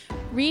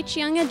Reach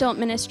Young Adult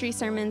Ministry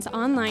sermons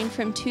online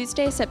from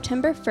Tuesday,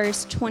 September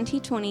 1st,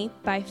 2020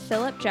 by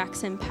Philip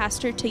Jackson,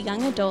 pastor to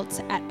young adults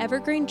at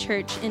Evergreen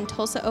Church in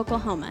Tulsa,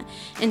 Oklahoma,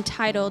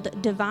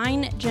 entitled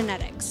Divine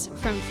Genetics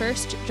from 1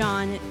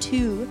 John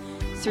 2,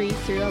 3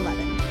 through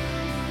 11.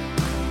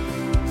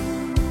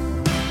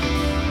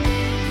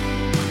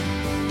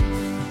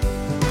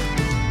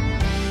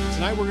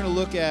 Tonight we're going to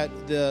look at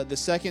the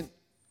second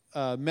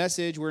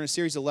message. We're in a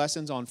series of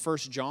lessons on 1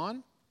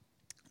 John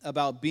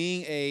about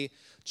being a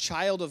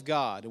child of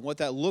God and what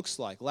that looks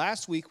like.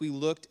 Last week we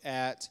looked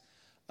at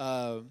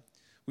living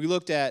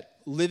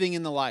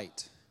in the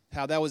light,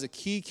 how that was a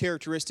key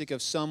characteristic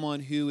of someone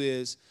who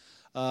is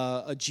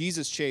a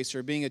Jesus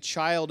chaser, being a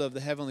child of the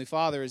Heavenly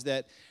Father, is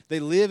that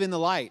they live in the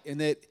light, and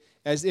that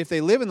as if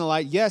they live in the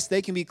light, yes,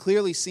 they can be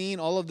clearly seen.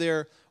 All of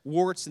their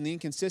warts and the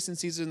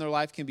inconsistencies in their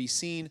life can be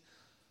seen,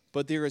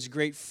 but there is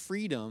great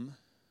freedom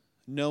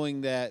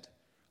knowing that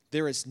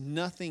there is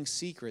nothing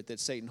secret that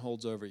Satan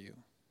holds over you.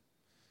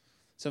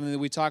 Something that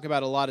we talk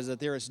about a lot is that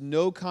there is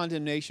no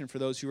condemnation for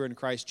those who are in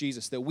Christ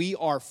Jesus, that we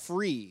are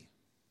free.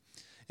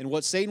 And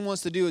what Satan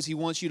wants to do is he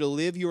wants you to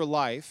live your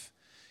life.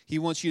 He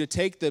wants you to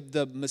take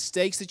the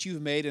mistakes that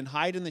you've made and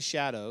hide in the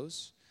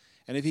shadows.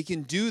 And if he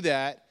can do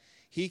that,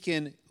 he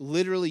can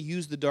literally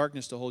use the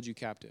darkness to hold you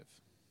captive.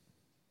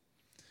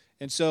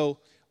 And so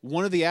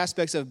one of the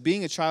aspects of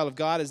being a child of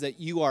God is that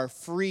you are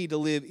free to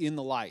live in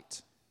the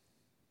light.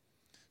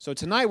 So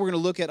tonight we're going to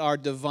look at our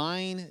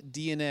divine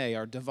DNA,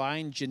 our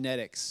divine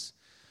genetics,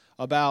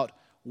 about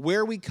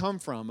where we come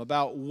from,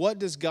 about what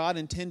does God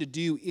intend to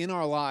do in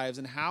our lives,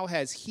 and how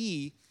has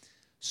he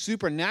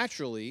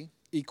supernaturally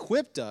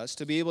equipped us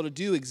to be able to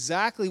do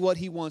exactly what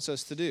he wants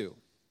us to do.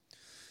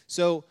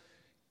 So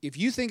if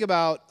you think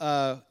about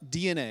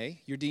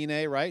DNA, your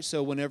DNA, right?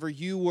 So whenever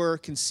you were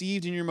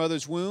conceived in your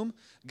mother's womb,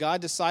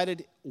 God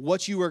decided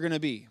what you were going to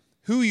be,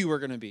 who you were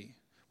going to be,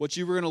 what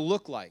you were going to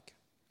look like.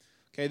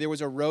 Okay, there was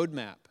a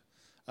roadmap.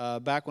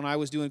 Back when I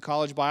was doing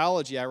college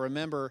biology, I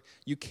remember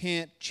you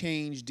can't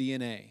change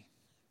DNA.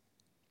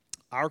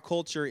 Our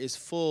culture is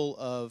full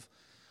of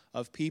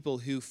people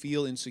who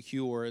feel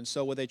insecure, and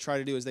so what they try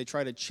to do is they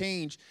try to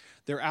change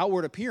their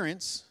outward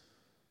appearance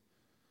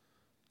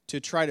to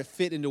try to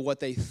fit into what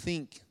they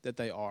think that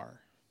they are.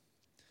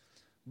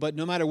 But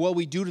no matter what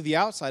we do to the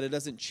outside, it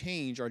doesn't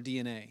change our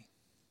DNA.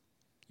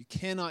 You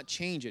cannot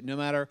change it. No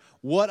matter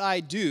what I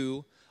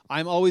do,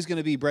 I'm always going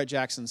to be Brett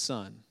Jackson's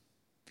son.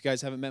 If you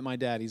guys haven't met my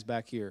dad, he's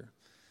back here.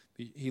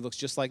 He looks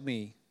just like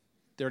me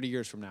 30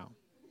 years from now.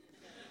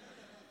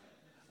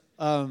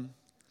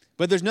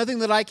 But there's nothing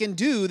that I can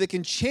do that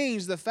can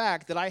change the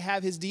fact that I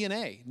have his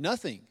DNA.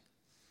 Nothing.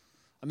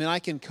 I mean, I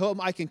can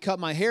cut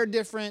my hair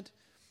different.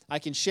 I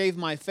can shave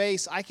my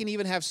face. I can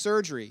even have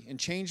surgery and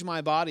change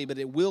my body, but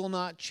it will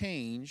not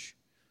change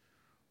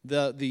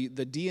the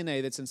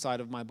DNA that's inside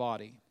of my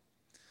body.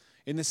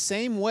 In the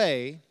same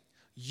way,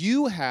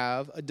 you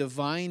have a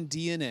divine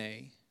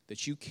DNA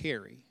that you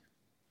carry.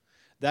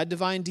 That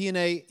divine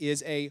DNA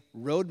is a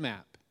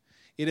roadmap.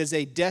 It is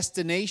a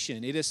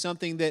destination. It is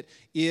something that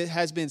it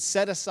has been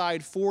set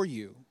aside for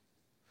you.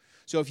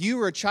 So if you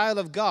are a child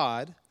of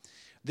God,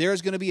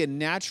 there's going to be a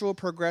natural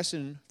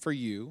progression for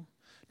you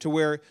to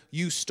where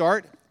you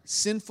start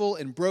sinful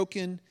and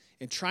broken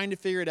and trying to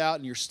figure it out,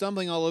 and you're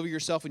stumbling all over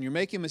yourself, and you're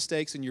making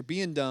mistakes, and you're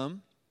being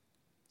dumb.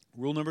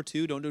 Rule number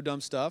 2, don't do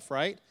dumb stuff,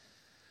 right?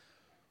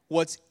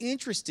 What's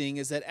interesting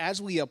is that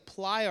as we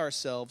apply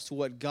ourselves to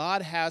what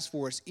God has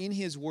for us in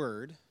his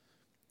word,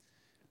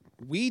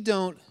 we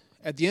don't,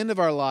 at the end of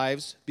our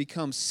lives,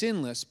 become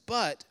sinless,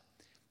 but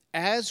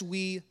as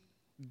we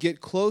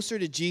get closer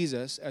to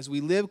Jesus, as we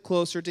live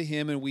closer to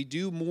him and we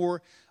do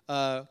more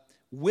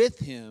with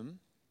him,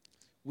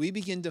 we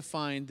begin to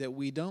find that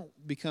we don't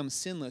become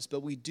sinless,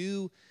 but we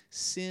do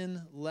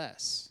sin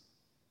less.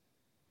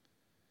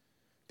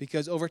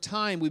 Because over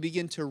time, we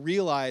begin to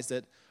realize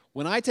that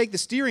when I take the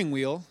steering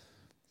wheel,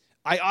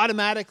 I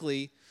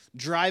automatically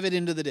drive it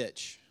into the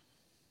ditch.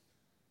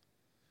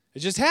 It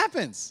just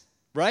happens,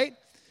 right?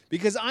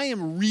 Because I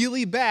am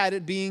really bad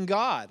at being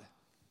God.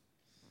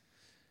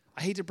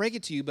 I hate to break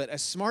it to you, but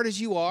as smart as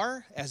you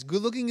are, as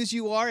good-looking as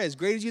you are, as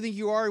great as you think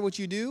you are at what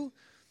you do,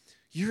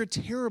 you're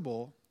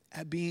terrible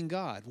at being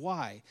God.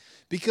 Why?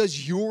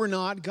 Because you're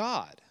not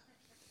God.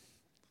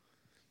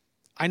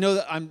 I know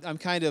that I'm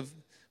kind of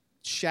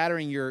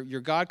shattering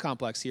your God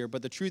complex here,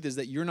 but the truth is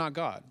that you're not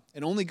God.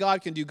 And only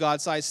God can do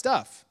God-sized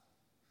stuff.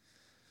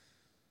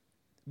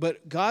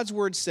 But God's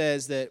word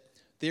says that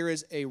there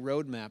is a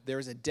roadmap, there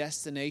is a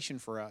destination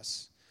for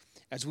us.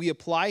 As we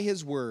apply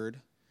his word,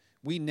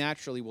 we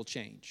naturally will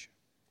change.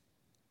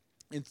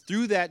 And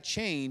through that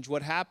change,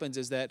 what happens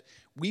is that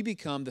we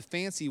become, the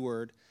fancy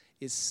word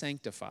is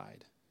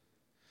sanctified.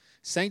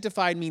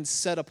 Sanctified means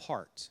set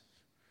apart.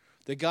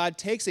 That God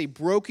takes a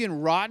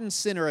broken, rotten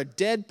sinner, a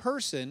dead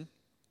person,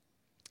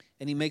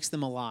 and he makes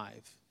them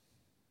alive.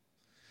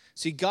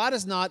 See, God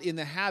is not in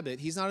the habit,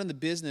 he's not in the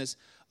business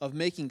of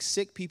making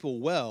sick people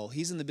well.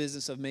 He's in the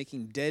business of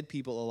making dead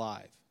people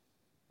alive.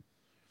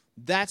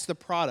 That's the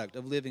product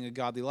of living a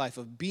godly life,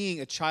 of being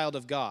a child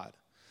of God.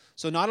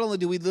 So not only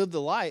do we live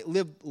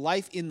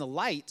life in the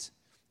light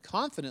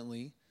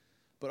confidently,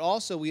 but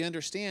also we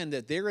understand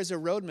that there is a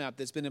roadmap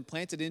that's been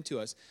implanted into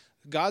us.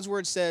 God's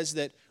word says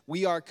that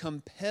we are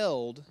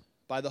compelled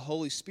by the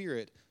Holy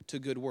Spirit to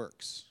good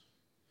works.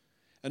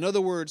 In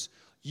other words,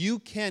 you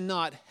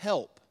cannot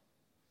help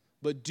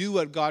but do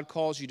what God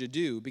calls you to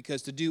do,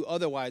 because to do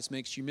otherwise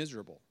makes you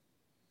miserable.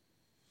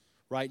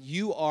 Right?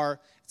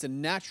 It's a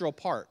natural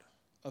part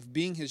of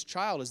being his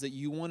child, is that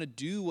you want to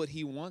do what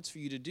he wants for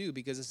you to do,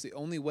 because it's the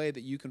only way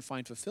that you can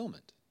find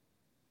fulfillment.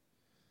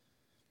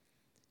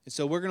 And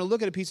so we're going to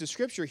look at a piece of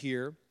scripture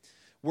here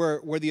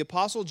where the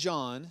Apostle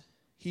John,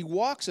 he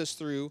walks us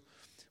through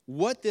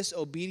what this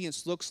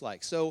obedience looks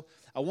like. So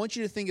I want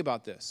you to think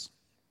about this.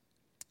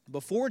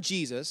 Before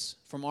Jesus,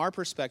 from our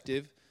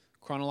perspective,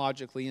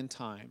 chronologically in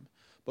time,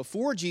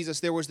 before Jesus,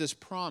 there was this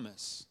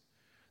promise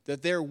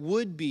that there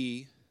would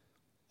be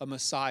a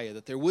Messiah,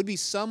 that there would be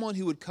someone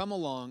who would come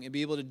along and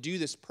be able to do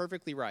this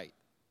perfectly right.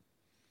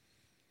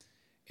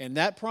 And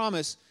that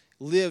promise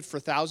lived for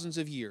thousands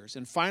of years,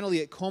 and finally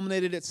it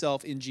culminated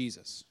itself in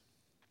Jesus.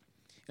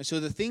 And so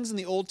the things in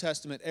the Old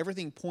Testament,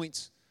 everything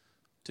points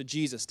to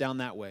Jesus down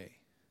that way.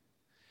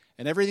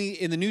 And everything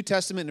in the New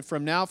Testament, and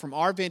from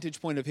our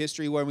vantage point of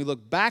history, when we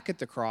look back at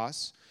the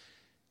cross,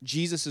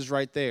 Jesus is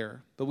right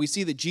there. But we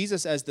see that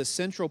Jesus, as the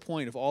central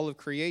point of all of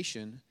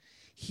creation,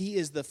 he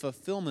is the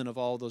fulfillment of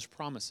all of those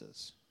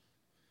promises.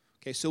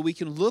 Okay, so we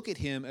can look at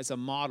him as a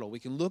model. We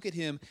can look at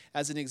him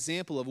as an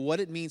example of what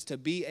it means to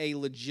be a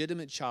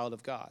legitimate child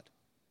of God.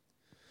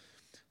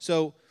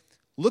 So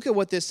look at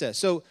what this says.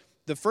 So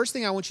the first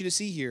thing I want you to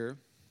see here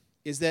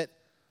is that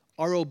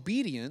our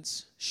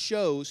obedience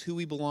shows who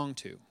we belong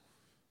to.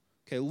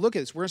 Okay, look at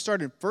this. We're going to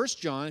start in 1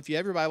 John. If you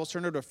have your Bibles,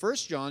 turn over to 1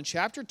 John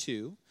chapter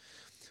 2.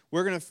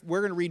 We're going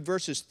to read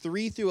verses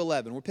 3 through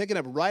 11. We're picking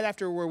up right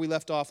after where we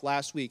left off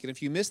last week. And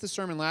if you missed the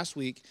sermon last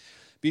week,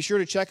 be sure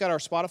to check out our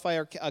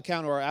Spotify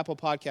account or our Apple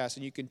podcast,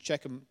 and you can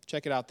check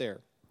it out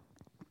there.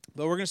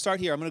 But we're going to start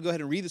here. I'm going to go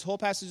ahead and read this whole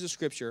passage of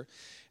Scripture,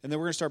 and then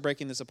we're going to start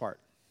breaking this apart.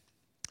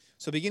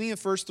 So beginning in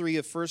verse 3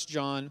 of 1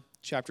 John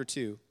chapter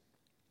 2,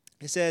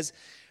 it says,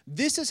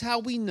 "This is how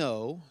we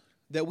know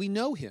that we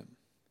know him,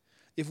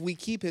 if we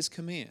keep his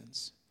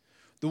commands.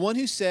 The one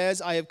who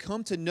says, 'I have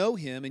come to know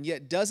him,' and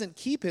yet doesn't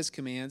keep his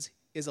commands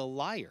is a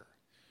liar,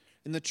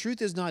 and the truth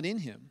is not in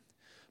him.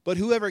 But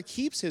whoever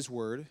keeps his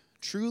word,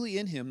 truly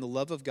in him the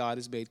love of God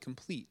is made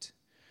complete.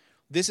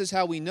 This is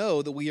how we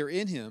know that we are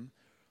in him.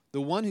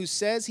 The one who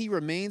says he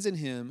remains in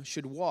him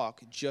should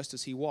walk just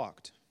as he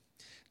walked.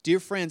 Dear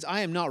friends, I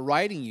am not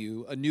writing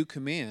you a new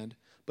command,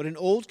 but an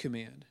old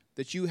command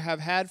that you have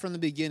had from the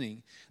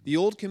beginning. The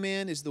old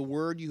command is the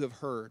word you have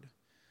heard.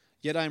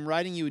 Yet I am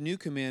writing you a new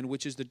command,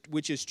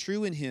 which is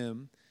true in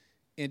him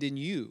and in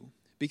you,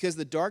 because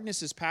the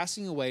darkness is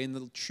passing away and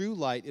the true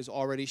light is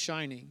already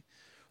shining.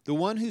 The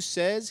one who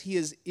says he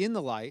is in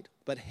the light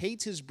but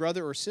hates his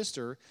brother or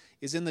sister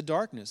is in the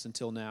darkness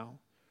until now.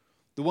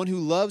 The one who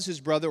loves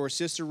his brother or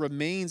sister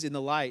remains in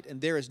the light,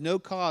 and there is no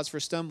cause for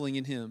stumbling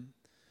in him.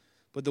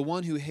 But the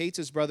one who hates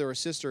his brother or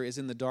sister is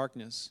in the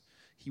darkness.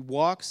 He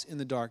walks in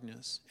the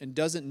darkness and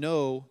doesn't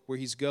know where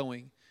he's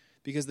going,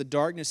 because the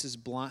darkness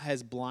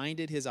has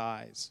blinded his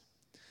eyes."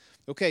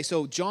 Okay,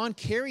 so John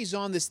carries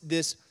on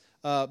this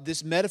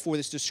metaphor,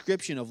 this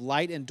description of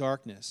light and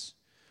darkness.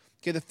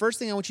 Okay, the first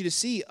thing I want you to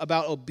see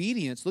about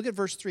obedience, look at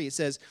verse 3. It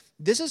says,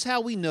 "This is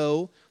how we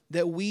know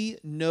that we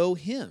know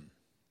him,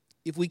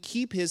 if we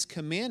keep his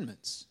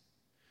commandments."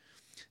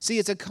 See,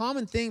 it's a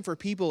common thing for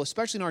people,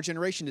 especially in our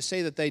generation, to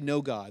say that they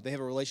know God, they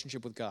have a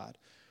relationship with God,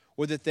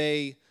 or that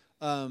they're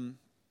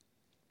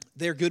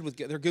good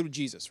with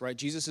Jesus, right?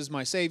 Jesus is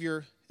my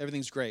Savior,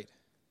 everything's great.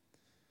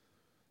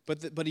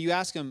 But you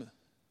ask them,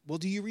 well,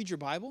 do you read your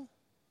Bible?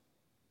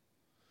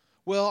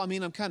 Well, I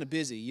mean, I'm kind of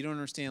busy. You don't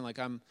understand, like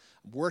I'm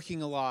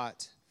working a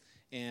lot,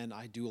 and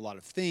I do a lot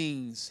of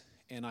things,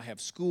 and I have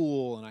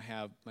school, and I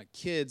have my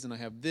kids, and I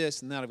have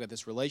this and that. I've got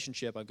this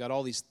relationship. I've got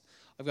all these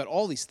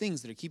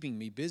things that are keeping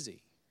me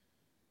busy.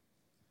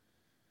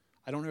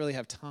 I don't really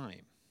have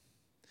time.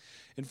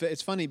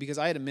 It's funny because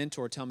I had a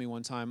mentor tell me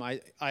one time,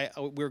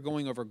 we were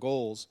going over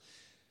goals,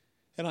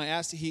 and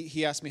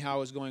he asked me how I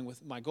was going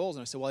with my goals,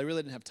 and I said, well, I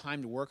really didn't have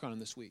time to work on them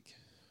this week.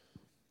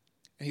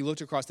 And he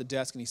looked across the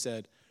desk and he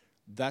said,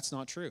 that's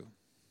not true.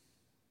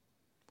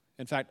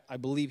 In fact, I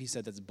believe he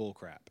said that's bull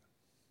crap.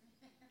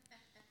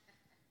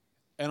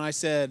 And I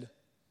said,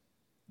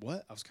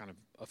 what? I was kind of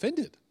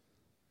offended.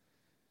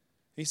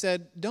 He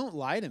said, don't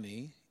lie to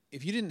me.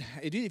 If you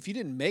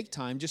didn't make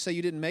time, just say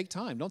you didn't make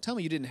time. Don't tell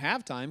me you didn't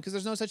have time, because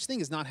there's no such thing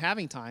as not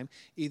having time.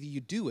 Either you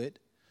do it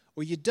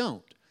or you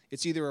don't.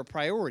 It's either a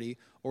priority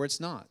or it's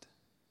not.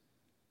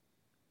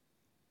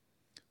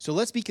 So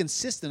let's be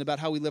consistent about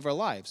how we live our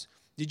lives.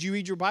 Did you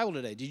read your Bible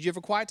today? Did you have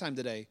a quiet time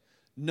today?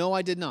 No,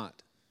 I did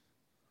not.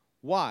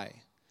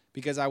 Why?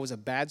 Because I was a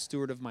bad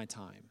steward of my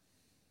time.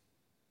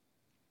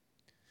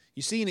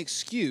 You see, an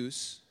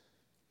excuse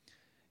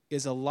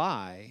is a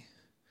lie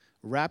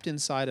wrapped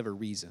inside of a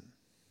reason.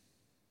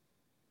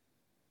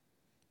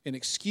 An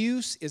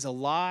excuse is a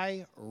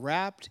lie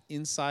wrapped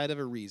inside of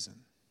a reason.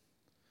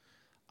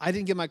 I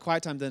didn't get my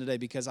quiet time done today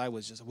because I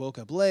woke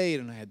up late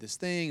and I had this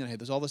thing and I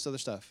had all this other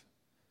stuff.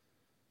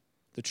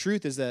 The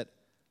truth is that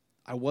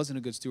I wasn't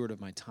a good steward of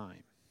my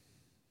time.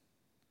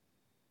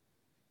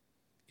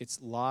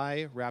 It's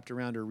lie wrapped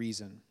around a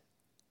reason.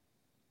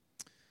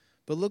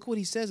 But look what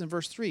he says in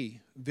verse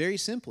 3, very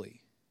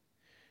simply.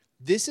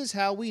 This is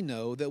how we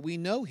know that we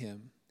know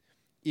him,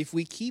 if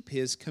we keep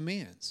his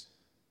commands.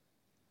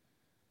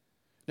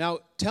 Now,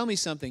 tell me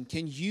something.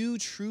 Can you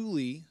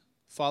truly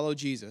follow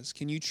Jesus?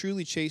 Can you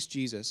truly chase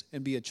Jesus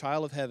and be a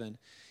child of heaven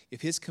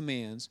if his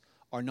commands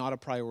are not a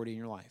priority in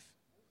your life?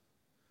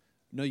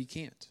 No, you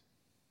can't.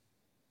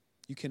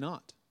 You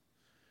cannot.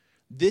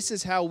 This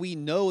is how we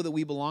know that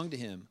we belong to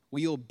him.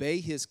 We obey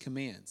his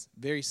commands,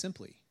 very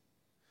simply.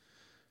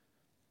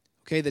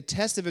 Okay, the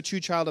test of a true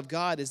child of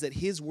God is that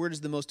his word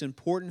is the most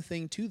important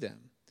thing to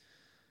them.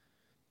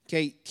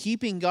 Okay,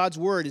 keeping God's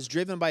word is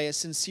driven by a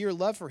sincere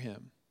love for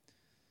him.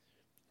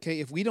 Okay,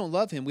 if we don't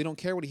love him, we don't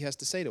care what he has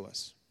to say to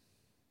us.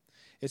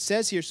 It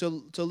says here,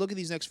 so look at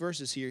these next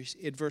verses here.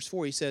 In verse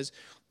 4, he says,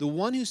 the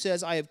one who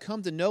says, I have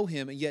come to know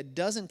him, and yet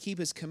doesn't keep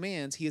his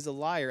commands, he is a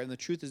liar, and the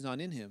truth is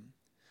not in him.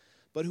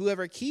 But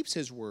whoever keeps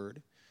his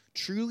word,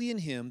 truly in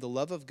him the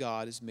love of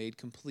God is made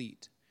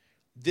complete.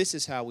 This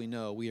is how we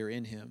know we are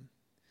in him.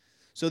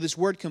 So this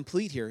word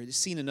complete here is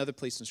seen another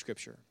place in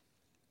Scripture.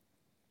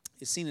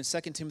 It's seen in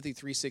 2 Timothy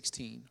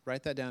 3:16.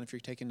 Write that down if you're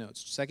taking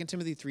notes. 2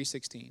 Timothy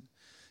 3:16.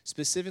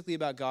 Specifically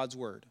about God's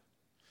word.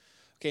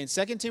 Okay, in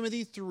 2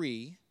 Timothy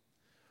 3,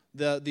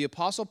 the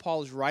Apostle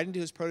Paul is writing to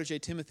his protege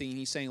Timothy, and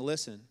he's saying,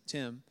 listen,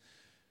 Tim,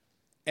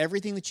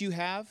 everything that you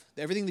have,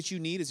 everything that you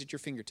need is at your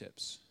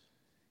fingertips.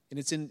 And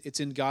it's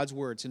in God's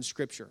word, it's in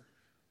Scripture.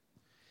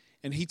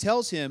 And he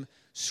tells him,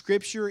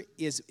 Scripture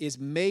is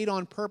made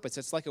on purpose.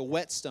 It's like a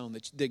whetstone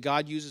that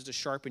God uses to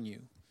sharpen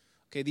you.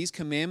 Okay, these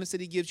commandments that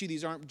he gives you,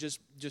 these aren't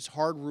just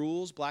hard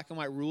rules, black and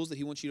white rules that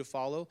he wants you to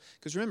follow.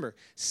 Because remember,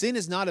 sin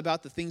is not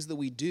about the things that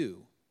we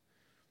do.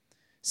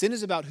 Sin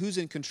is about who's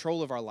in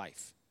control of our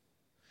life.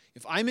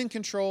 If I'm in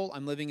control,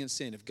 I'm living in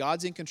sin. If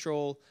God's in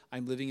control,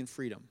 I'm living in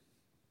freedom.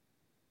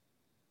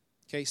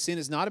 Okay, sin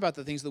is not about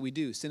the things that we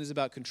do. Sin is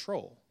about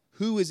control.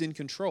 Who is in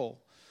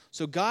control?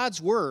 So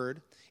God's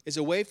word is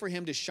a way for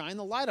him to shine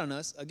the light on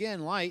us,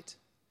 again, light,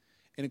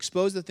 and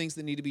expose the things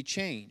that need to be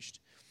changed.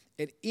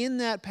 And in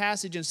that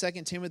passage in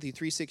 2 Timothy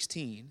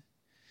 3:16,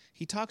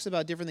 he talks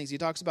about different things. He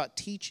talks about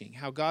teaching,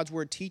 how God's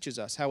word teaches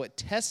us, how it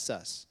tests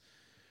us.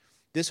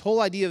 This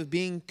whole idea of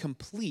being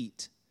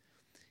complete,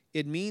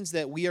 it means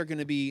that we are going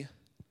to be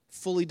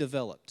fully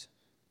developed,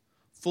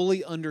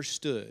 fully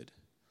understood,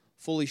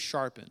 fully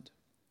sharpened.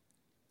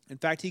 In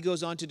fact, he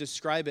goes on to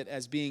describe it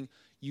as being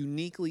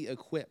uniquely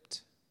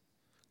equipped.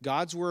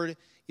 God's word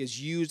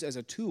is used as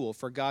a tool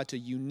for God to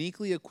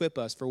uniquely equip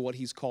us for what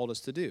he's called us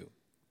to do.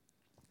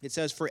 It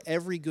says, for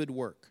every good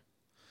work.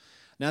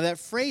 Now that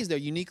phrase there,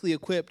 uniquely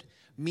equipped,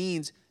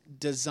 means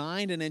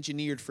designed and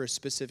engineered for a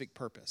specific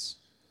purpose.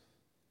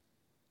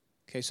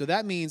 Okay, so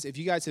that means if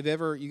you guys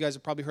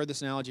have probably heard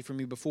this analogy from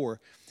me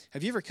before.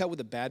 Have you ever cut with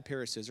a bad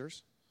pair of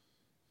scissors?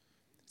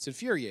 It's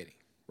infuriating,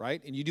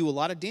 right? And you do a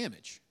lot of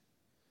damage.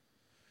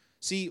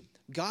 See,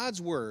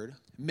 God's word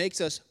makes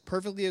us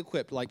perfectly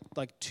equipped,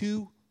 like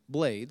two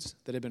blades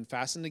that have been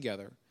fastened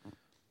together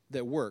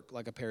that work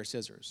like a pair of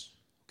scissors,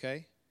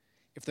 okay?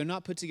 If they're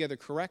not put together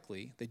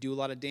correctly, they do a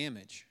lot of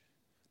damage.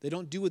 They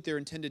don't do what they're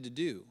intended to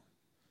do.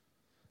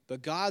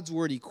 But God's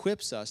word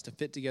equips us to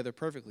fit together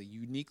perfectly,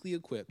 uniquely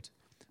equipped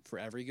for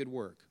every good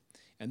work.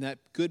 And that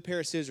good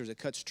pair of scissors, it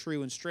cuts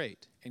true and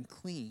straight and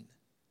clean.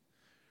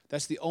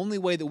 That's the only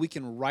way that we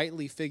can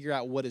rightly figure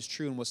out what is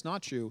true and what's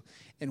not true.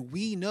 And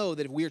we know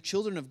that if we are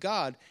children of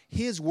God,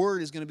 his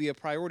word is going to be a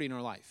priority in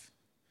our life.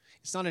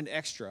 It's not an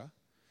extra.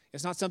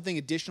 It's not something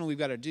additional we've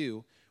got to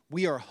do.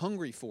 We are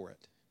hungry for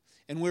it.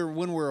 And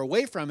when we're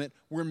away from it,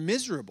 we're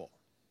miserable.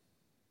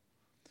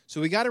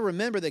 So we got to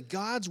remember that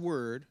God's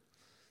word,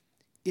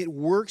 it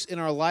works in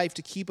our life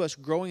to keep us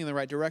growing in the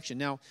right direction.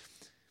 Now,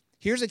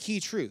 here's a key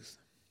truth.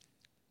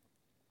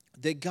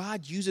 That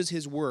God uses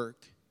his word,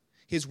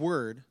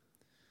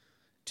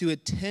 to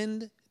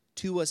attend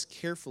to us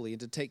carefully and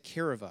to take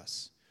care of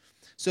us.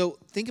 So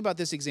think about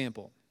this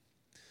example.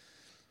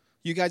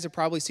 You guys have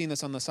probably seen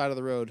this on the side of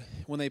the road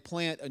when they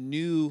plant a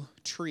new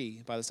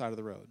tree by the side of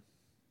the road.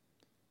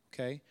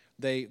 Okay?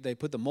 They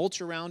put the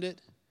mulch around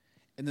it,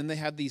 and then they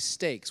have these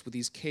stakes with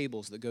these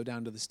cables that go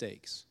down to the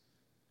stakes.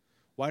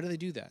 Why do they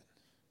do that?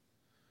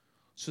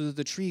 So that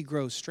the tree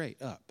grows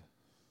straight up.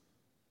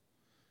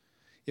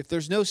 If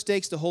there's no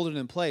stakes to hold it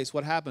in place,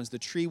 what happens? The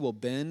tree will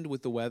bend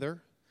with the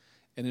weather,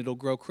 and it'll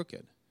grow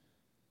crooked.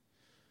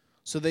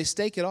 So they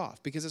stake it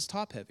off because it's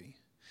top heavy.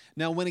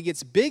 Now, when it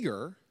gets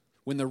bigger,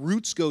 when the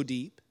roots go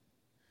deep,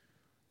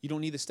 you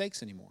don't need the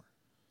stakes anymore.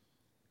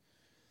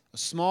 A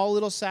small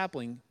little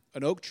sapling,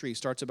 an oak tree,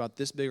 starts about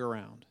this big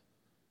around.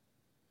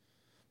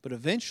 But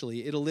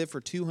eventually, it'll live for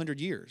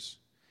 200 years,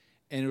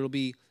 and it'll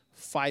be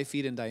 5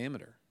 feet in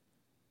diameter.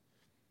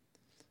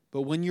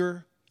 But when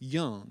you're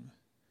young,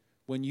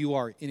 when you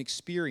are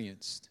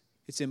inexperienced,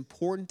 it's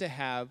important to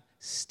have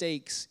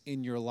stakes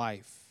in your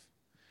life.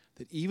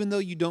 That even though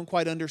you don't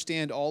quite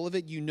understand all of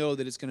it, you know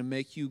that it's going to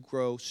make you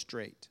grow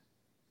straight.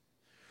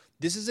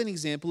 This is an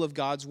example of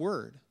God's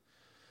word.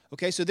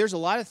 Okay, so there's a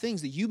lot of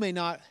things that you may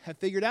not have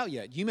figured out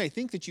yet. You may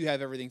think that you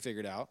have everything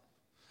figured out.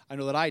 I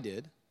know that I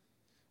did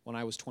when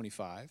I was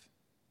 25.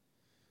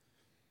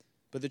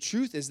 But the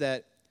truth is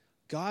that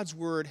God's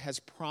word has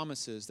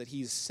promises that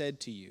he's said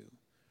to you.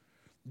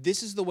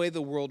 This is the way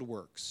the world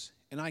works,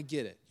 and I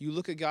get it. You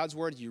look at God's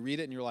word, you read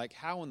it, and you're like,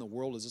 how in the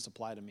world does this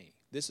apply to me?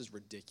 This is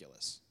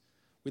ridiculous.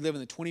 We live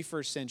in the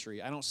 21st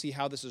century. I don't see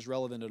how this is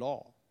relevant at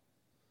all.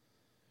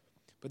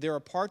 But there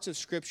are parts of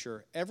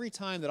Scripture, every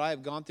time that I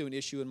have gone through an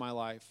issue in my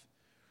life,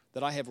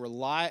 that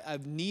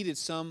I've needed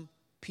some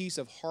piece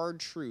of hard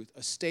truth,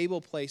 a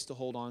stable place to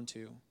hold on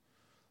to.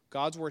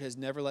 God's word has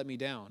never let me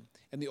down.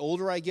 And the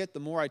older I get, the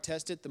more I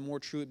test it, the more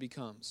true it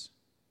becomes.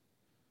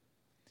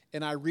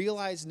 And I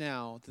realize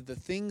now that the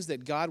things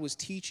that God was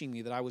teaching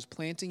me, that I was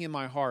planting in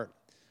my heart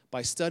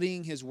by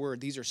studying his word,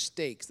 these are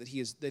stakes that he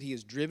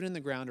has driven in the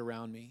ground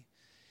around me.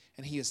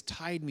 And he has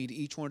tied me to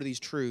each one of these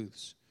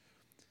truths,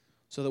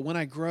 so that when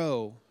I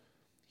grow,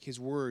 his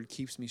word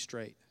keeps me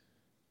straight.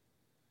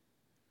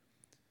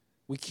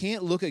 We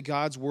can't look at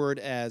God's word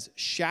as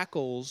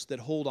shackles that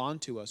hold on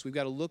to us. We've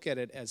got to look at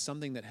it as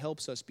something that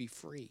helps us be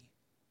free,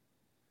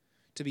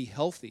 to be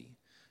healthy,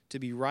 to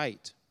be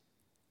right.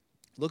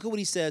 Look at what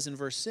he says in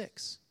verse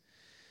 6.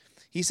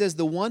 He says,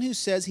 the one who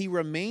says he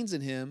remains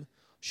in him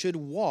should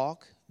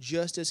walk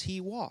just as he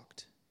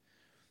walked.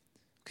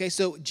 Okay,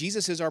 so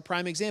Jesus is our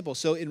prime example.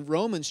 So in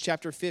Romans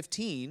chapter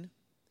 15,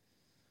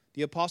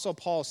 the Apostle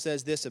Paul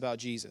says this about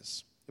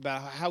Jesus,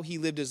 about how he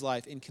lived his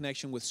life in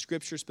connection with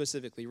Scripture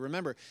specifically.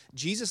 Remember,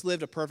 Jesus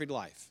lived a perfect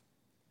life.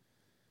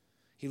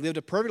 He lived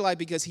a perfect life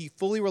because he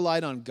fully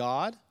relied on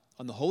God,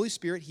 on the Holy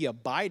Spirit. He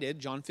abided,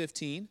 John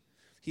 15.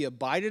 He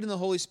abided in the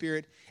Holy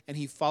Spirit, and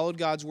he followed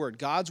God's word.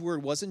 God's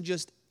word wasn't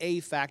just a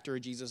factor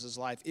in Jesus'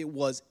 life. It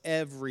was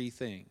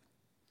everything.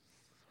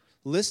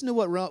 Listen to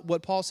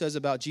what Paul says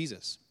about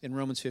Jesus in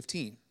Romans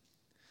 15.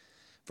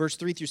 Verse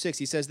 3 through 6,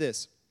 he says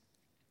this.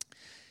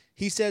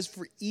 He says,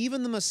 for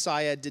even the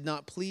Messiah did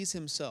not please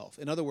himself.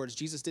 In other words,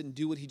 Jesus didn't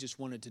do what he just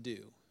wanted to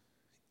do.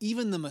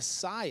 Even the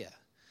Messiah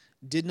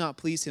did not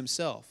please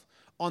himself.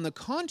 On the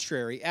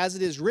contrary, as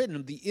it is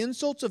written, the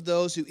insults of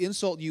those who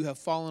insult you have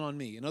fallen on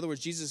me. In other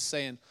words, Jesus is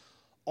saying,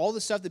 all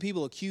the stuff that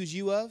people accuse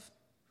you of,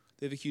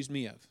 they've accused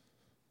me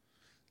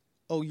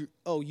of.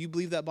 You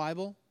believe that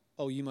Bible?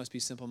 Oh, you must be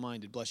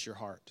simple-minded. Bless your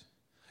heart.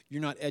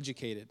 You're not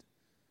educated.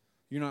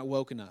 You're not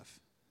woke enough.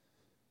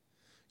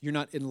 You're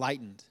not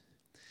enlightened.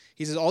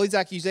 He says, all these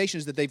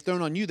accusations that they've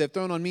thrown on you, they've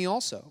thrown on me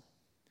also.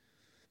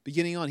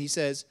 Beginning on, he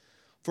says,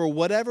 for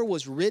whatever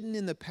was written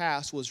in the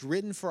past was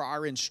written for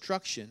our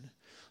instruction,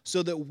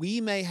 so that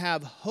we may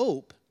have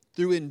hope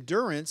through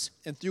endurance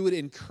and through an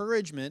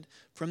encouragement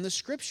from the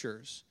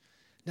Scriptures.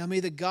 Now may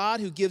the God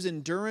who gives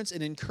endurance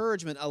and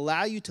encouragement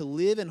allow you to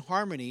live in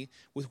harmony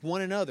with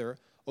one another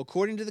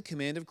according to the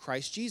command of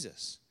Christ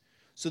Jesus,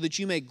 so that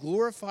you may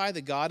glorify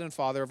the God and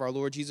Father of our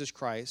Lord Jesus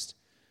Christ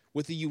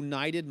with a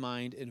united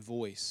mind and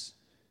voice.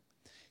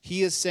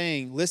 He is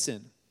saying,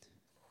 listen,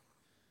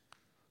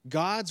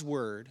 God's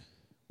word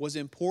was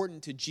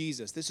important to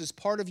Jesus. This is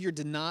part of your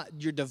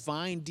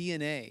divine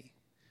DNA.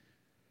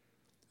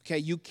 Okay,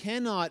 you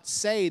cannot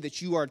say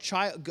that you are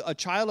a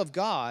child of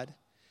God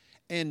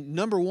and,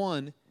 number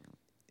one,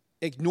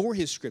 ignore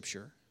his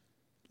scripture.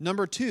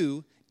 Number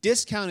two,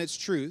 discount its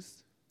truth.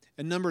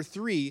 And number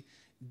three,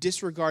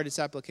 disregard its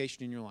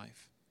application in your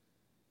life.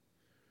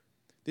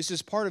 This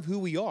is part of who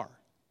we are.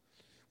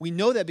 We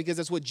know that because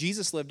that's what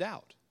Jesus lived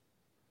out.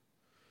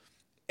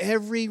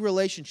 Every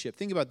relationship,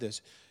 think about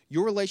this,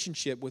 your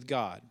relationship with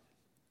God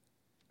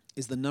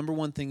is the number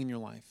one thing in your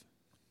life.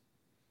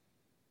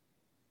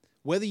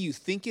 Whether you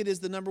think it is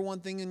the number one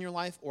thing in your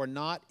life or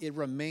not, it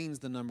remains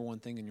the number one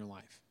thing in your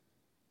life.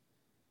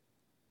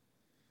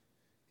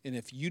 And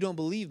if you don't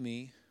believe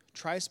me,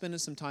 try spending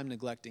some time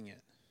neglecting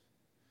it,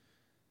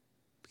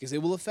 because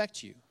it will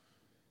affect you.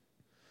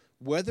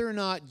 Whether or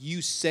not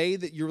you say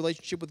that your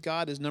relationship with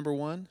God is number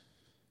one,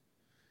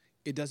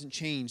 it doesn't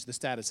change the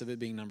status of it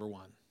being number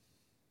one.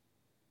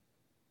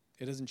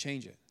 It doesn't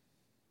change it.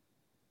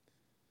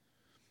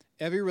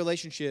 Every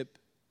relationship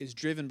is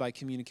driven by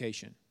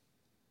communication.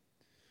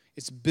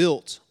 It's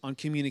built on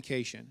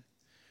communication.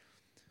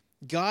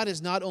 God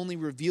has not only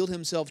revealed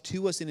himself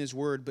to us in his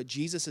word, but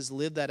Jesus has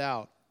lived that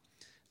out.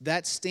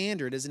 That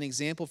standard is an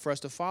example for us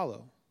to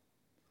follow.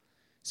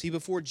 See,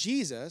 before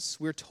Jesus,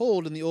 we're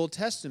told in the Old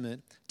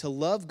Testament to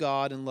love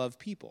God and love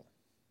people.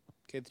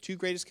 Okay, the two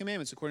greatest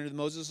commandments, according to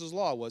Moses'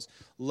 law, was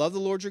love the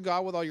Lord your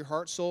God with all your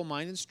heart, soul,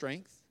 mind, and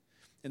strength.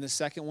 And the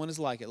second one is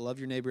like it, love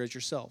your neighbor as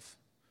yourself.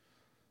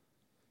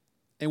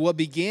 And what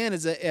began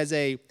as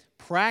a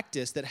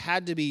practice that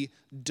had to be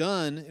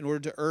done in order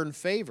to earn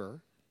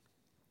favor,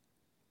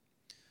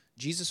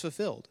 Jesus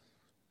fulfilled.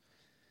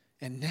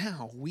 And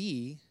now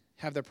we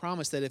have the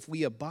promise that if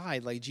we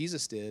abide like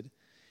Jesus did,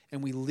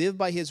 and we live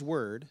by his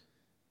word,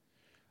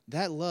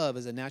 that love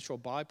is a natural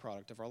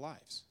byproduct of our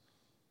lives.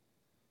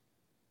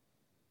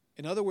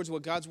 In other words,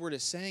 what God's word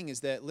is saying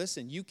is that,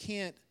 listen, you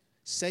can't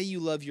say you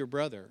love your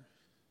brother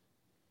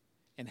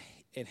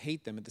and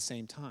hate them at the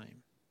same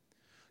time.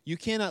 You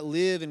cannot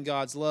live in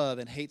God's love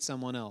and hate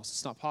someone else.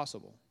 It's not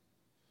possible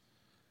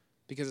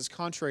because it's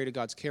contrary to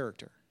God's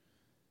character.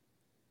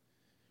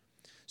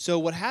 So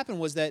what happened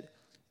was that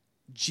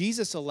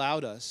Jesus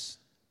allowed us,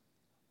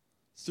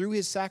 through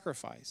his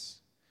sacrifice,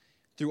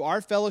 through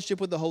our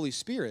fellowship with the Holy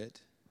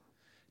Spirit,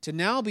 to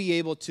now be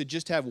able to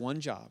just have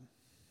one job.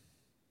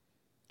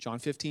 John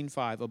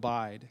 15:5,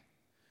 abide.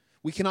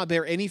 We cannot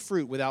bear any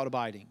fruit without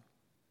abiding.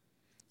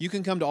 You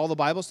can come to all the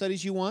Bible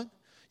studies you want.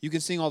 You can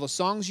sing all the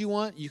songs you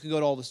want. You can go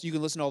to all this. You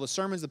can listen to all the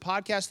sermons, the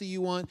podcasts that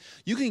you want.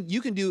 You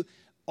can do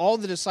all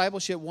the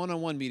discipleship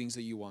one-on-one meetings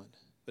that you want.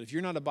 But if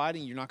you're not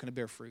abiding, you're not going to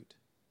bear fruit.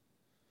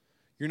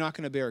 You're not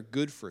going to bear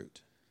good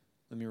fruit.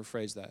 Let me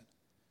rephrase that.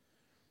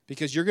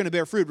 Because you're going to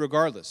bear fruit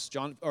regardless.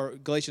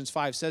 Galatians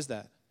 5 says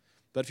that.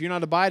 But if you're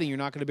not abiding, you're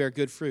not going to bear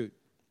good fruit.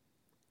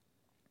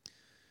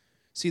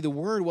 See, the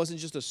word wasn't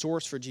just a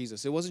source for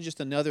Jesus. It wasn't just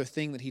another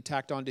thing that he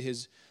tacked on to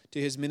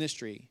his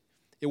ministry.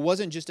 It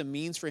wasn't just a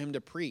means for him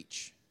to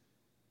preach.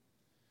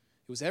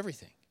 It was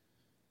everything.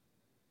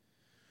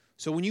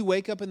 So when you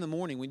wake up in the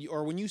morning, when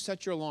you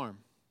set your alarm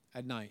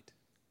at night,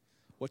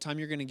 what time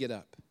you're going to get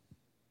up?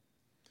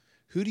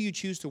 Who do you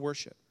choose to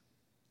worship?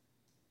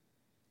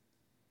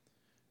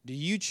 Do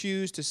you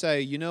choose to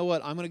say, you know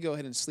what, I'm going to go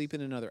ahead and sleep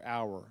in another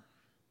hour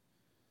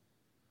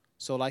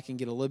so that I can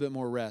get a little bit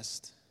more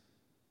rest?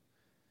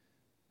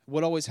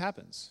 What always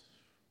happens?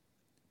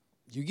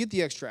 You get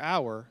the extra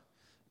hour,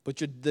 but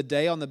the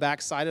day on the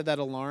back side of that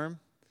alarm,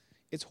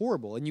 it's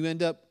horrible, and you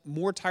end up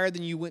more tired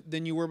than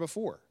you were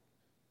before.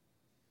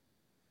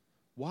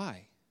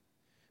 Why?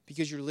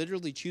 Because you're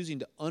literally choosing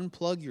to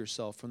unplug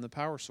yourself from the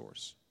power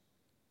source.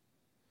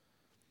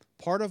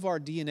 Part of our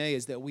DNA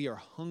is that we are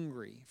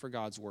hungry for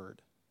God's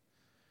word.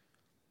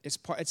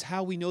 It's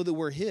how we know that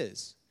we're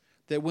his.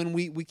 That when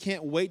we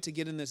can't wait to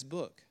get in this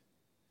book.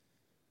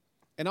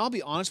 And I'll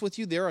be honest with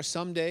you, there are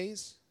some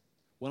days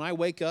when I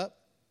wake up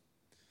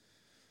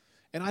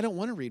and I don't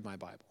want to read my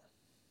Bible.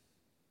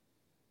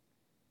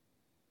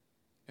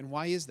 And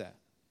why is that?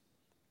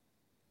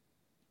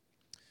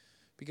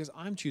 Because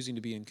I'm choosing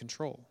to be in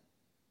control.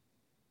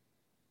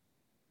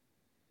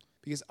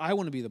 Because I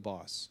want to be the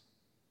boss.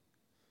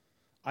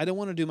 I don't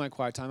want to do my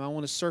quiet time. I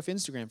want to surf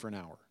Instagram for an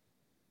hour,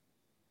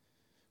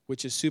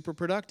 which is super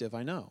productive,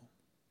 I know.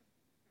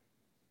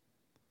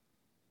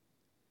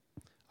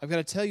 I've got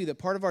to tell you that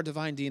part of our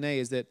divine DNA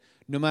is that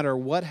no matter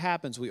what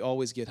happens, we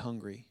always get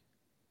hungry.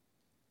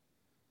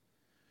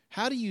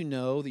 How do you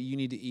know that you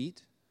need to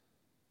eat?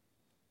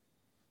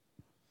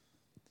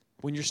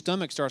 When your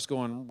stomach starts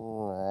going,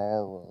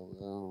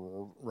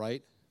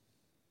 right?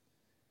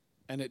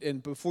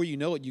 And before you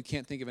know it, you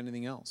can't think of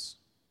anything else.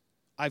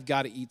 I've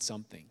got to eat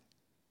something.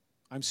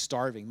 I'm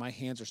starving. My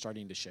hands are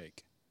starting to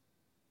shake.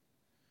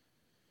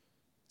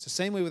 It's the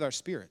same way with our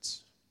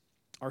spirits.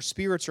 Our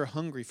spirits are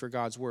hungry for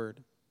God's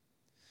word.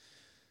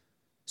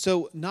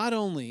 So not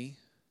only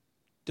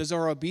does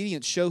our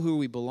obedience show who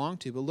we belong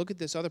to, but look at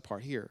this other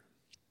part here.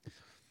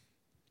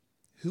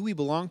 Who we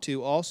belong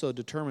to also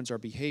determines our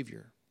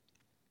behavior.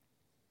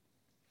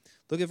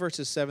 Look at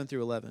verses 7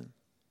 through 11.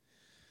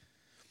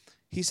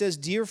 He says,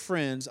 "Dear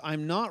friends,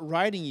 I'm not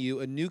writing you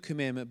a new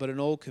commandment, but an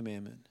old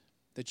commandment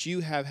that you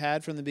have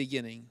had from the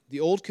beginning.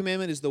 The old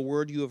commandment is the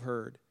word you have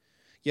heard.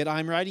 Yet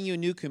I'm writing you a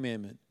new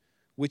commandment,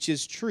 which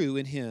is true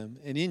in him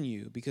and in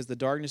you, because the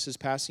darkness is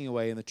passing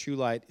away and the true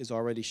light is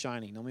already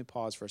shining." Now, let me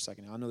pause for a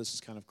second. I know this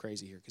is kind of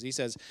crazy here, because he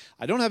says,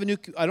 I've got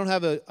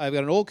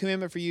an old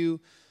commandment for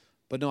you,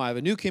 but no, I have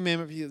a new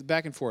commandment for you,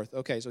 back and forth.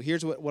 Okay, so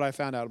here's what I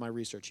found out of my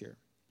research here.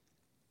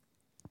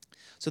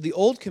 So the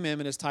old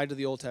commandment is tied to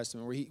the Old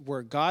Testament,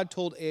 where God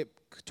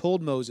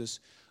told Moses,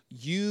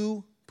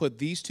 you put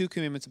these two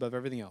commandments above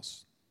everything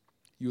else.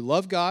 You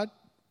love God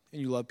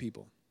and you love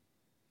people.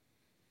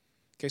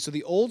 Okay, so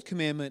the old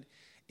commandment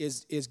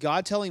is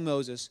God telling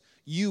Moses,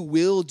 you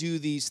will do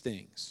these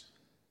things.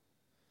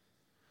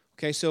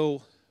 Okay,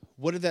 so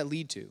what did that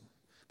lead to?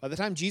 By the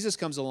time Jesus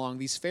comes along,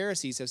 these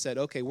Pharisees have said,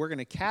 okay, we're going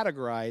to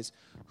categorize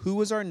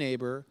who is our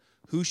neighbor,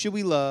 who should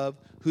we love,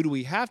 who do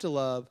we have to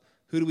love,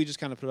 who do we just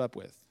kind of put up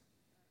with?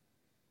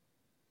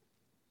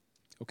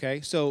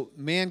 Okay, so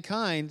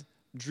mankind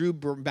drew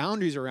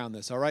boundaries around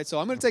this, all right? So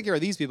I'm going to take care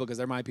of these people because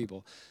they're my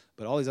people.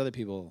 But all these other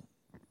people,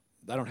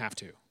 I don't have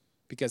to,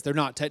 because they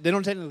don't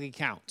technically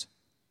count.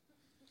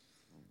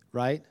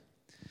 Right?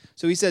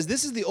 So he says,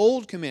 this is the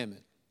old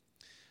commandment.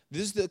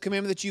 This is the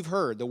commandment that you've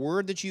heard, the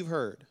word that you've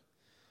heard.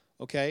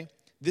 Okay?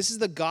 This is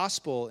the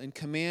gospel and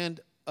command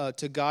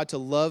to God to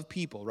love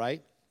people,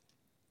 right?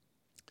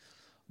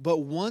 But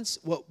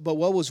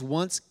what was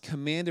once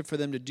commanded for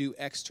them to do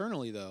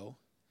externally, though,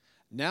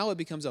 now it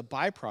becomes a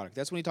byproduct.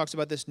 That's when he talks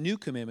about this new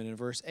commandment in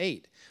verse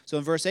 8. So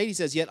in verse 8 he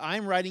says, "Yet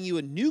I'm writing you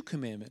a new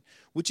commandment,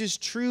 which is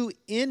true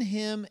in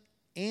him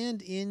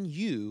and in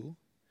you,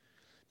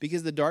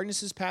 because the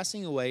darkness is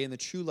passing away and the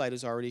true light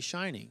is already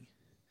shining."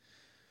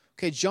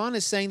 Okay, John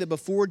is saying that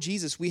before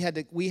Jesus, we had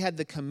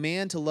the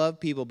command to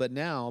love people, but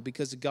now,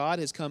 because God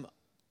has come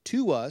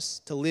to us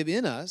to live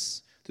in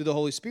us through the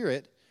Holy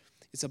Spirit,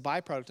 it's a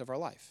byproduct of our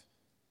life.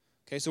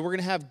 Okay, so we're going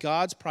to have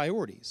God's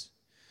priorities.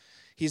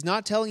 He's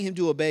not telling him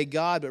to obey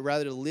God, but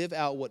rather to live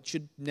out what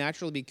should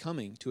naturally be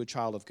coming to a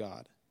child of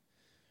God.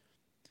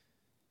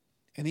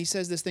 And he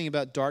says this thing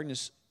about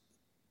darkness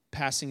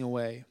passing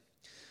away.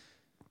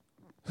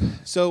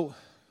 So,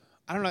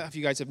 I don't know if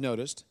you guys have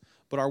noticed,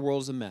 but our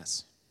world is a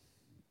mess.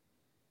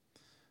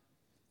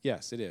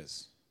 Yes, it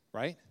is,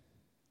 right?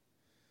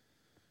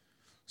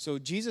 So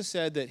Jesus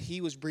said that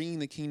he was bringing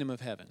the kingdom of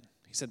heaven.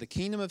 He said the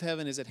kingdom of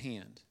heaven is at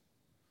hand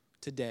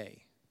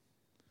today.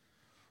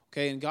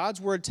 Okay, and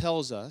God's word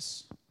tells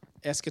us,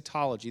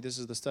 eschatology, this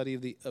is the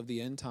study of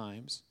the end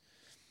times,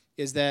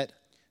 is that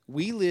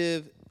we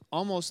live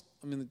almost,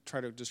 I'm going to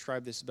try to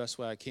describe this the best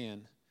way I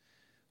can.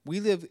 We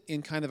live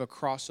in kind of a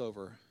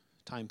crossover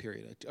time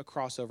period, a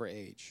crossover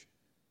age.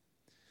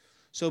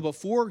 So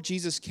before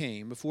Jesus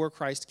came, before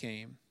Christ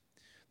came,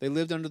 they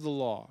lived under the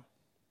law.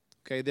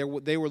 Okay,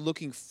 they were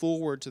looking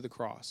forward to the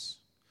cross.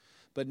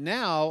 But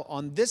now,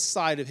 on this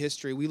side of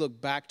history, we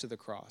look back to the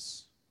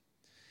cross.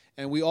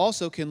 And we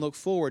also can look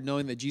forward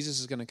knowing that Jesus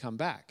is going to come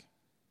back.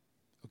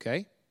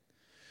 Okay?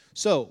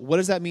 So, what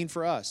does that mean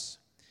for us?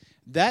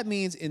 That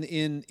means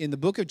in the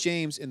book of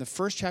James, in the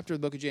first chapter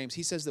of the book of James,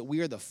 he says that we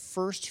are the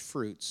first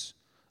fruits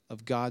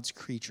of God's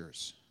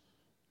creatures.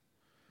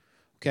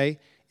 Okay?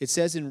 It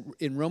says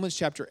in Romans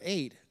chapter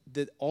 8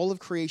 that all of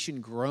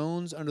creation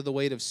groans under the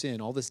weight of sin,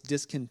 all this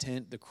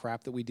discontent, the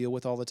crap that we deal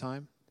with all the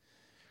time,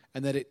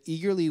 and that it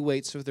eagerly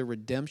waits for the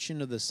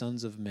redemption of the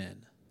sons of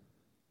men.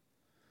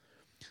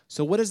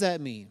 So what does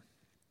that mean?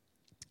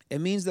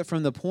 It means that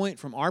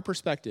from our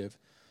perspective,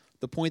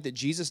 the point that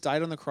Jesus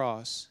died on the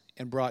cross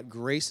and brought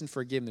grace and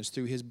forgiveness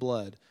through his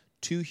blood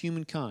to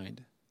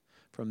humankind,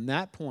 from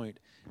that point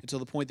until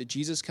the point that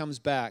Jesus comes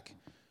back,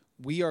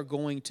 we are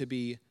going to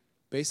be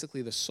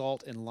basically the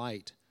salt and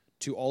light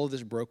to all of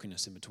this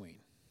brokenness in between.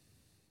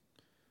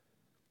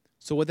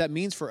 So what that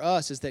means for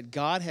us is that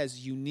God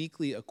has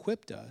uniquely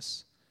equipped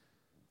us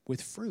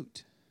with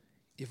fruit.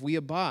 If we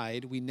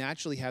abide, we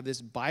naturally have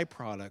this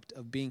byproduct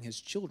of being his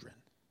children.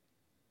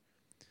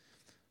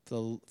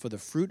 For the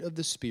fruit of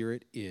the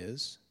Spirit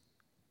is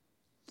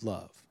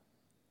love.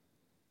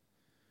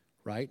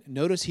 Right?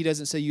 Notice he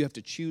doesn't say you have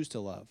to choose to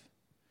love.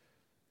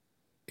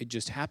 It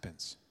just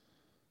happens.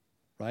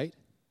 Right?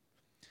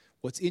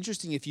 What's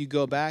interesting, if you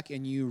go back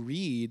and you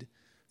read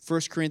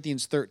 1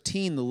 Corinthians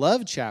 13, the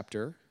love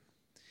chapter,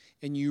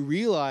 and you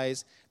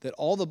realize that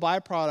all the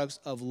byproducts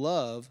of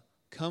love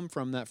come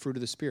from that fruit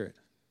of the Spirit.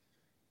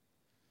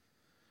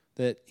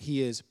 That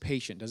he is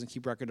patient, doesn't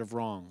keep record of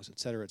wrongs,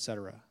 etc.,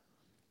 etc.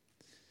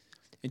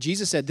 And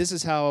Jesus said, this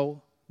is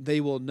how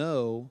they will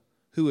know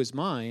who is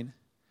mine,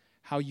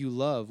 how you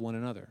love one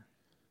another.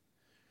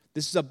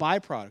 This is a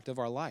byproduct of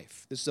our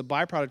life. This is a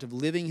byproduct of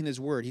living in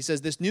his word. He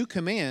says this new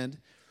command,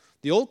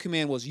 the old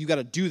command was you got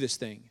to do this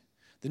thing.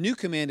 The new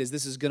command is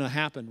this is going to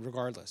happen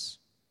regardless.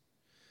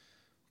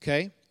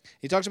 Okay?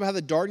 He talks about how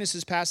the darkness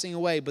is passing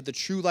away, but the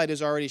true light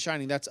is already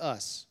shining. That's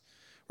us.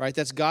 Right?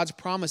 That's God's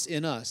promise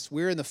in us.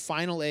 We're in the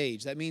final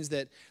age. That means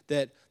that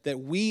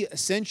we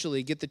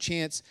essentially get the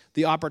chance,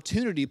 the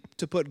opportunity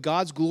to put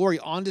God's glory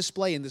on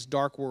display in this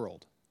dark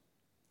world.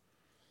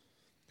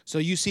 So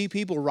you see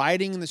people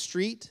rioting in the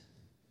street.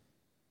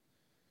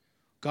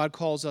 God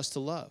calls us to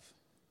love.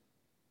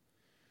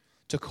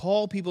 To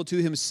call people to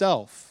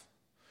himself.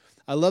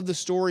 I love the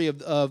story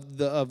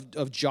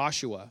of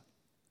Joshua,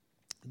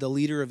 the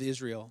leader of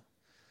Israel.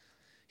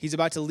 He's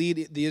about to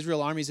lead the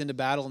Israel armies into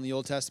battle in the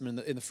Old Testament,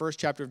 in the first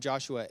chapter of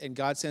Joshua, and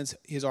God sends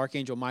his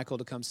archangel Michael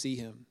to come see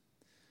him.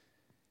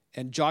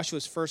 And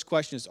Joshua's first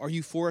question is, are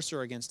you for us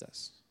or against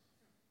us?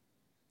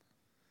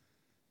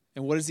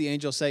 And what does the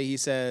angel say? He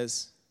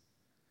says,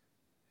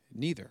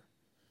 neither.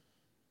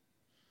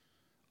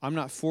 I'm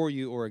not for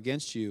you or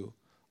against you.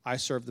 I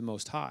serve the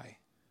Most High.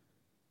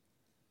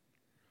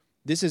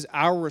 This is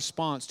our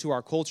response to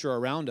our culture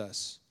around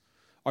us.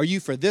 Are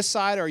you for this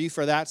side or are you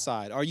for that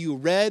side? Are you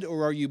red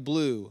or are you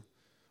blue?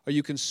 Are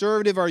you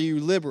conservative or are you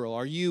liberal?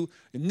 Are you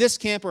in this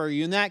camp or are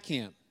you in that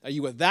camp? Are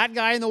you with that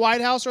guy in the White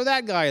House or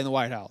that guy in the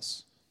White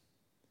House?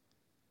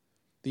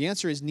 The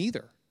answer is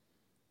neither.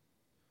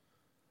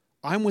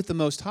 I'm with the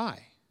Most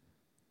High.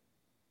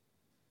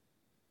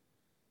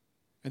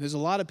 And there's a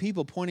lot of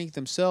people pointing at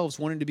themselves,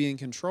 wanting to be in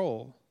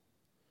control.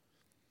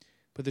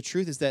 But the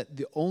truth is that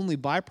the only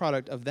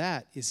byproduct of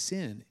that is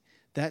sin.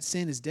 That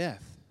sin is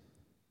death.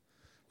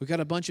 We've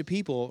got a bunch of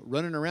people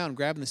running around,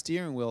 grabbing the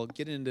steering wheel,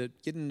 getting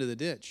into the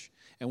ditch,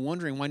 and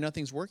wondering why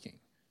nothing's working.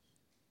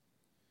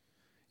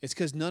 It's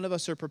because none of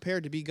us are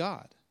prepared to be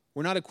God.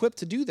 We're not equipped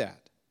to do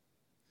that.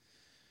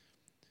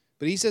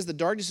 But he says the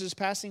darkness is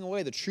passing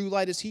away. The true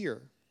light is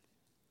here.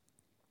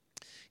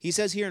 He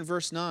says here in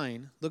verse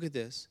 9, look at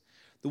this.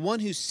 The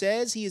one who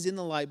says he is in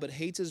the light but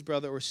hates his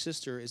brother or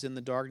sister is in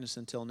the darkness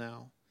until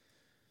now.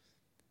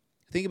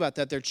 Think about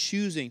that. They're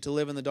choosing to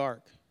live in the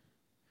dark.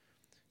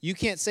 You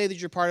can't say that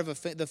you're part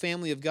of the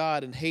family of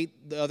God and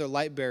hate the other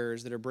light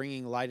bearers that are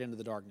bringing light into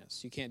the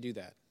darkness. You can't do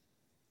that.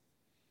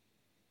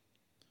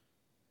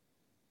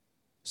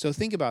 So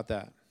think about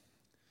that.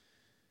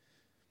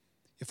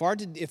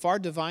 If our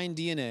divine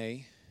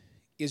DNA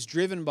is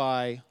driven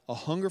by a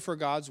hunger for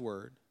God's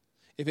word,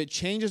 if it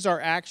changes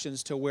our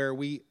actions to where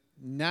we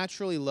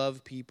naturally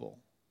love people,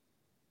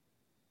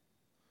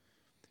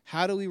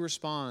 how do we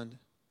respond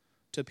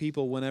to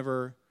people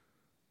whenever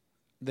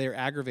they're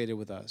aggravated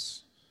with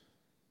us?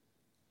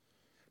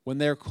 When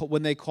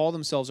they call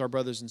themselves our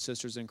brothers and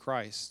sisters in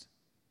Christ?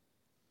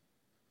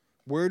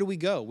 Where do we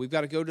go? We've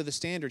got to go to the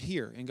standard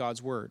here in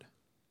God's word.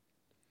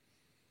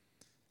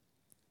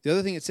 The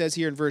other thing it says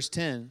here in verse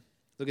 10,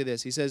 look at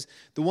this. He says,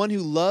 the one who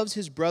loves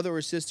his brother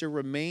or sister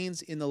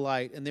remains in the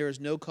light, and there is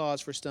no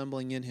cause for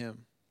stumbling in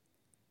him.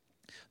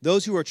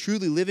 Those who are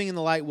truly living in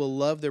the light will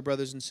love their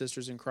brothers and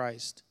sisters in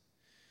Christ.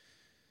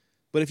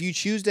 But if you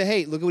choose to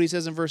hate, look at what he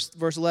says in verse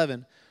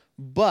 11.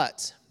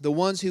 But the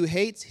ones who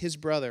hate his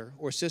brother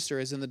or sister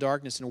is in the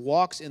darkness and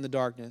walks in the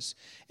darkness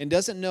and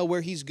doesn't know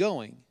where he's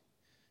going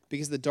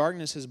because the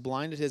darkness has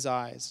blinded his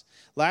eyes.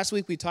 Last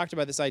week we talked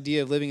about this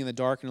idea of living in the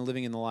dark and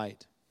living in the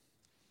light.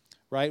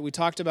 Right? We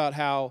talked about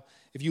how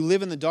if you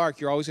live in the dark,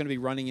 you're always going to be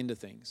running into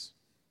things.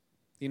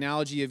 The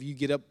analogy of you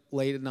get up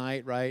late at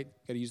night, right?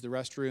 Got to use the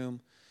restroom,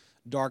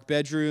 dark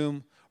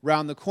bedroom,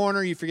 round the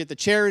corner, you forget the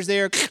chair is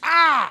there,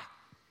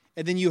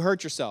 and then you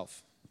hurt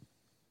yourself.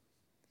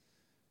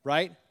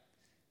 Right?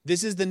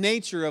 This is the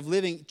nature of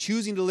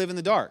choosing to live in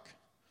the dark.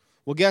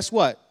 Well, guess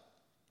what?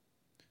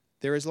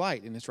 There is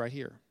light, and it's right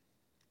here.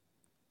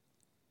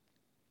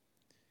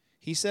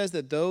 He says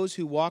that those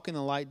who walk in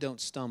the light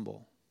don't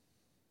stumble.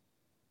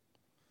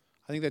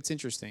 I think that's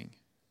interesting.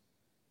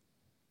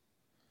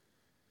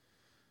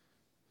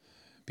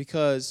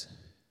 Because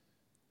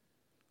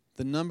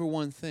the number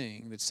one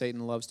thing that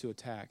Satan loves to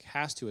attack,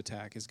 has to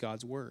attack, is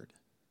God's word.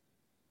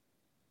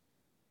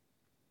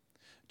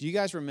 Do you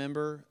guys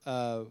remember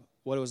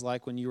what it was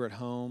like when you were at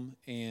home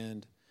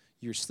and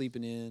you were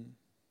sleeping in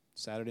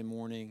Saturday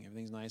morning?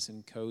 Everything's nice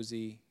and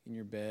cozy in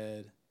your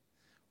bed,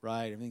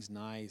 right? Everything's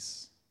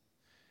nice.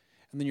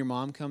 And then your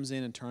mom comes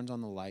in and turns on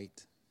the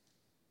light.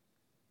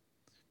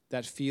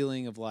 That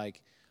feeling of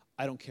like,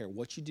 I don't care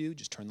what you do,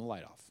 just turn the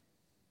light off.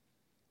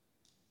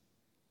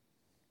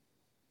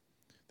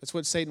 That's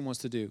what Satan wants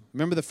to do.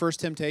 Remember the first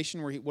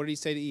temptation where what did he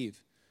say to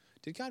Eve?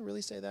 Did God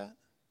really say that?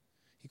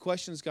 He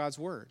questions God's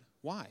word.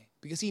 Why?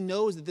 Because he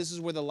knows that this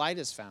is where the light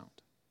is found.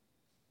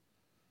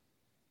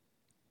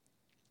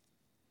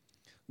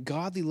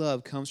 Godly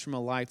love comes from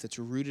a life that's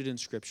rooted in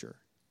Scripture.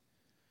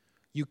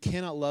 You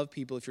cannot love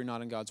people if you're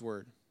not in God's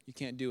word. You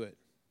can't do it.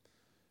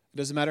 It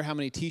doesn't matter how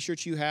many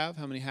t-shirts you have,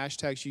 how many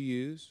hashtags you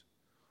use,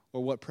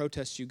 or what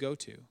protests you go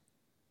to.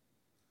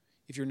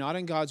 If you're not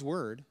in God's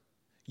word,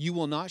 you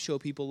will not show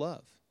people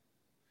love.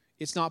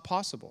 It's not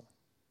possible.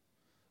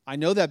 I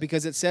know that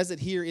because it says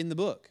it here in the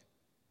book.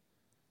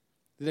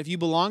 That if you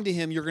belong to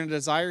him, you're going to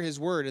desire his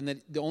word, and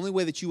that the only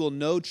way that you will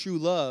know true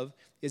love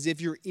is if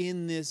you're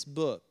in this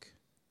book.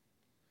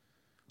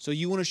 So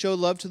you want to show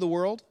love to the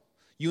world?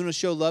 You want to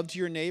show love to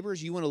your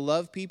neighbors? You want to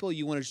love people?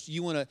 You want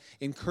to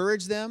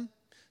encourage them?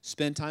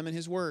 Spend time in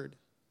his word.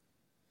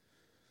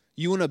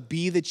 You want to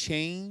be the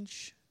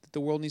change that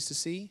the world needs to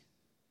see?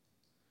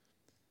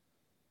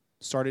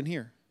 Start in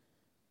here.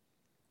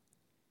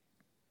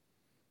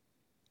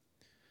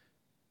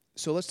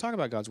 So let's talk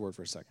about God's word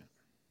for a second.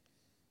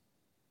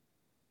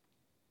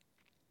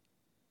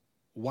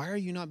 Why are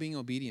you not being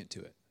obedient to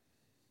it?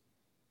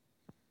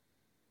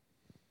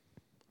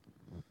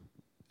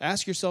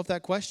 Ask yourself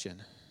that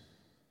question.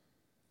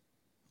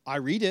 I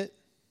read it.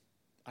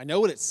 I know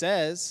what it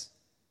says.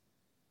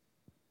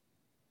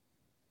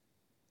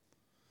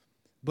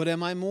 But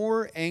am I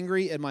more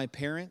angry at my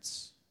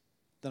parents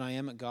than I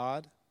am at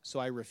God, so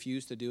I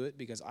refuse to do it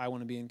because I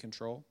want to be in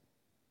control?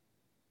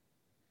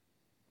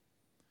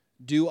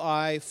 Do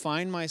I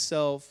find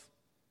myself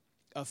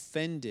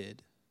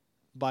offended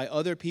by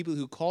other people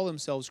who call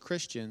themselves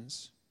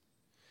Christians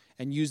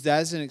and use that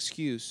as an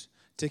excuse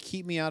to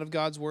keep me out of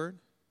God's word?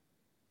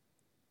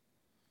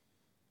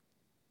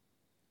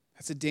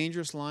 That's a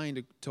dangerous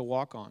line to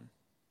walk on.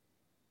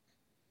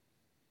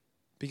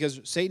 Because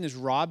Satan is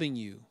robbing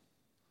you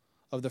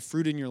of the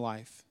fruit in your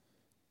life.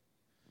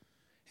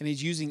 And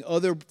he's using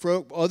other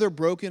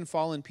broken,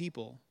 fallen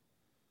people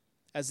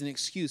as an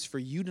excuse for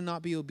you to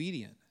not be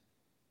obedient.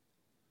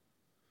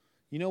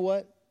 You know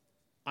what?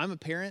 I'm a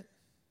parent,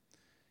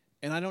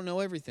 and I don't know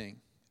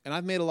everything. And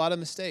I've made a lot of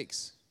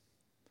mistakes.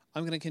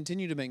 I'm going to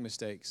continue to make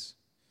mistakes.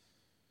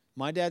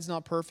 My dad's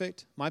not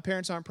perfect. My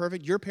parents aren't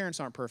perfect. Your parents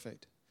aren't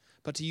perfect.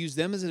 But to use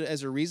them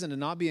as a reason to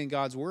not be in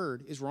God's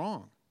word is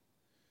wrong.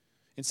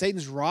 And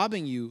Satan's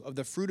robbing you of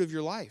the fruit of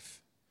your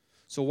life.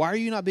 So why are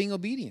you not being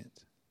obedient?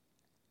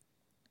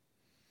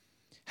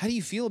 How do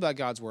you feel about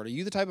God's word? Are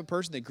you the type of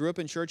person that grew up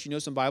in church, you know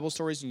some Bible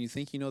stories, and you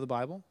think you know the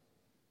Bible?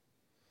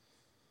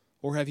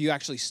 Or have you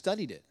actually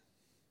studied it?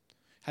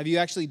 Have you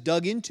actually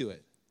dug into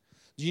it?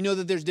 Do you know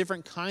that there's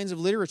different kinds of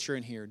literature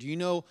in here? Do you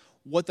know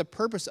what the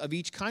purpose of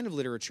each kind of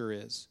literature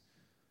is.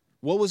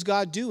 What was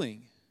God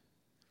doing?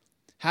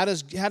 How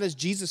does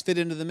Jesus fit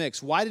into the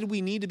mix? Why did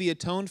we need to be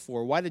atoned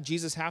for? Why did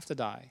Jesus have to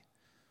die?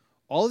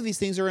 All of these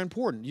things are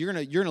important. You're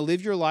gonna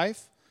live your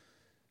life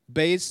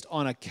based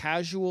on a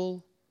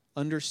casual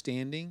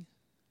understanding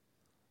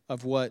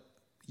of what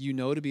you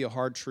know to be a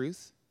hard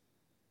truth.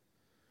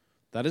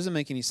 That doesn't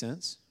make any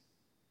sense.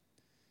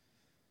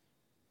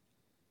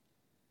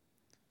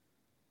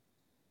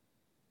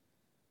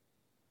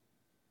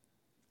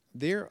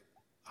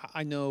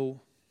 I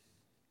know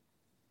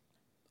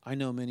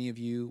many of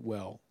you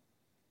well.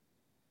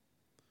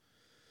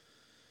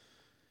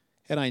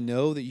 And I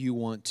know that you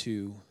want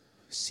to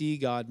see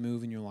God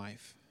move in your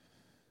life.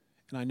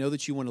 And I know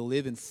that you want to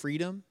live in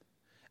freedom.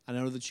 I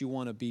know that you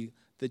want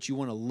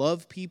to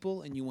love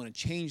people and you want to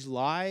change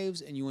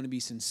lives and you want to be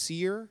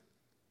sincere.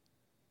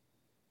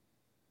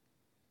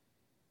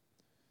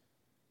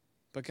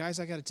 But guys,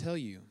 I got to tell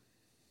you,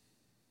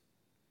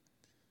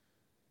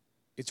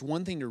 it's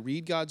one thing to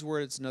read God's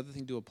word, it's another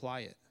thing to apply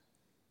it.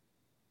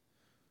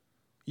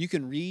 You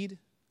can read,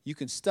 you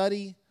can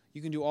study,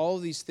 you can do all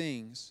of these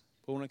things,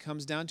 but when it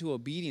comes down to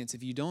obedience,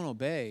 if you don't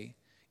obey,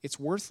 it's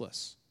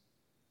worthless.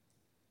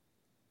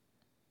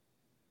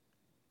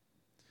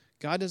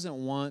 God doesn't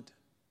want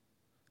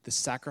the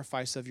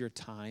sacrifice of your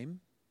time.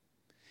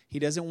 He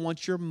doesn't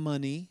want your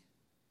money.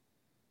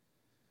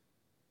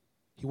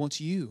 He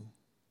wants you.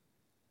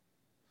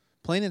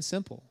 Plain and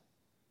simple.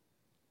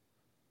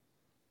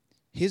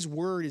 His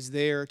word is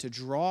there to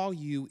draw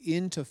you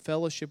into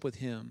fellowship with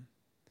him.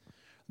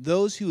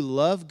 Those who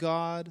love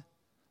God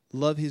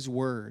love his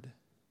word.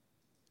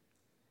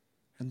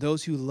 And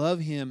those who love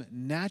him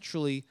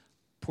naturally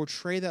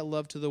portray that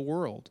love to the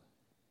world.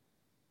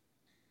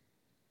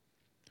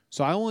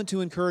 So I want to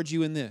encourage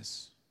you in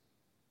this,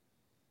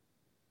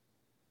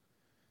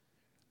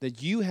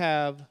 that you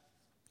have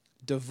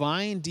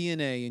divine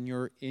DNA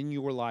in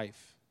your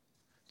life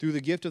through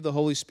the gift of the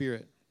Holy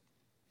Spirit.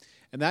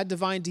 And that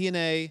divine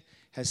DNA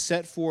has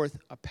set forth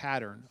a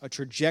pattern, a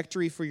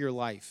trajectory for your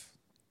life.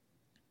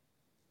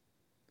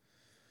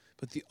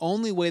 But the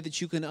only way that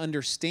you can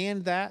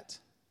understand that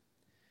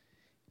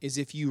is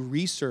if you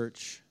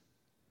research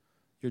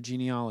your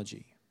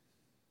genealogy.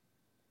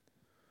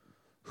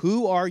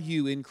 Who are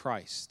you in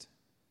Christ?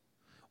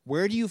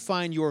 Where do you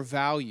find your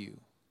value?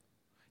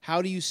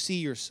 How do you see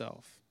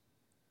yourself?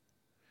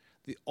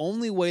 The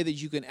only way that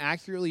you can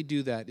accurately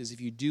do that is if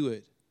you do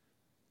it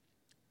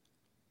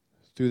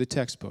through the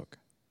textbook.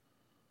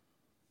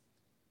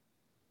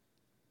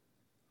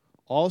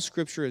 All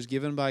Scripture is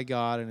given by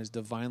God and is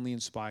divinely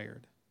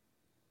inspired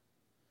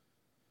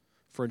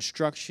for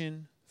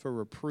instruction, for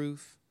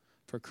reproof,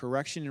 for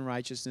correction in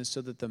righteousness,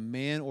 so that the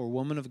man or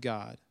woman of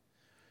God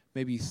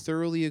may be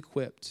thoroughly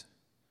equipped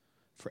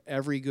for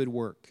every good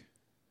work.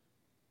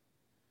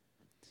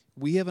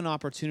 We have an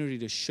opportunity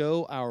to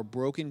show our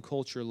broken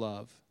culture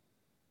love,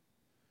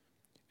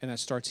 and that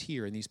starts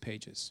here in these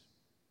pages.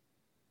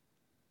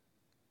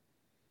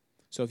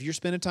 So if you're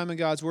spending time in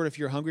God's Word, if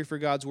you're hungry for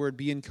God's Word,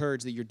 be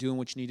encouraged that you're doing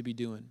what you need to be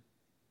doing.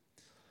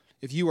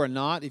 If you are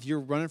not, if you're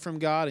running from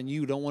God and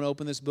you don't want to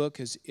open this book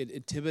because it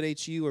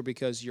intimidates you or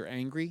because you're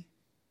angry,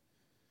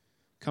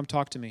 come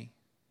talk to me,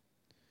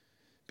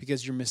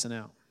 because you're missing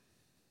out.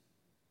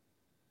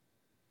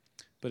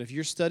 But if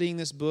you're studying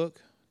this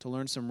book to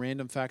learn some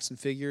random facts and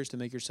figures to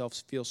make yourself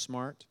feel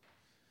smart,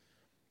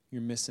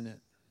 you're missing it.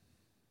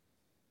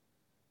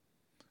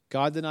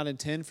 God did not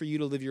intend for you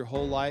to live your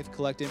whole life,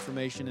 collect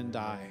information, and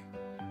die.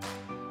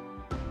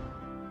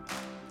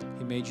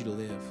 He made you to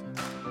live.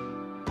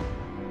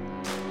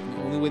 And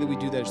the only way that we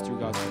do that is through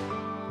God's word.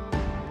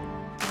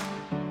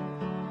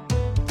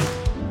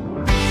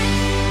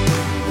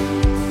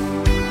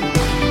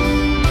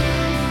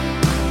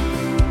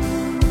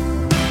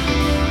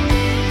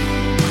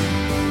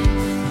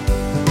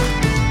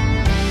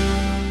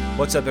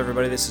 What's up,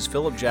 everybody? This is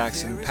Philip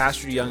Jackson,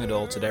 pastor to young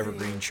adults at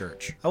Evergreen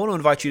Church. I want to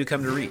invite you to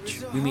come to Reach.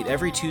 We meet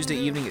every Tuesday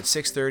evening at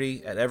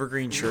 6:30 at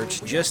Evergreen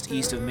Church, just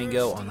east of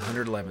Mingo on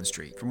 111th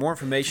Street. For more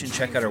information,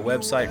 check out our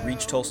website,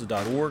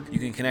 reachtulsa.org. You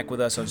can connect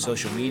with us on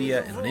social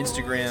media and on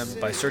Instagram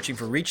by searching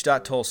for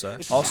reach.tulsa.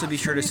 Also, be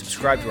sure to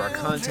subscribe to our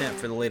content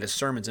for the latest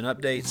sermons and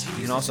updates.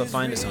 You can also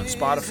find us on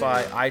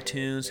Spotify,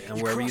 iTunes, and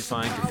wherever you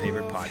find your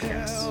favorite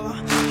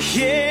podcasts.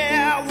 Yeah.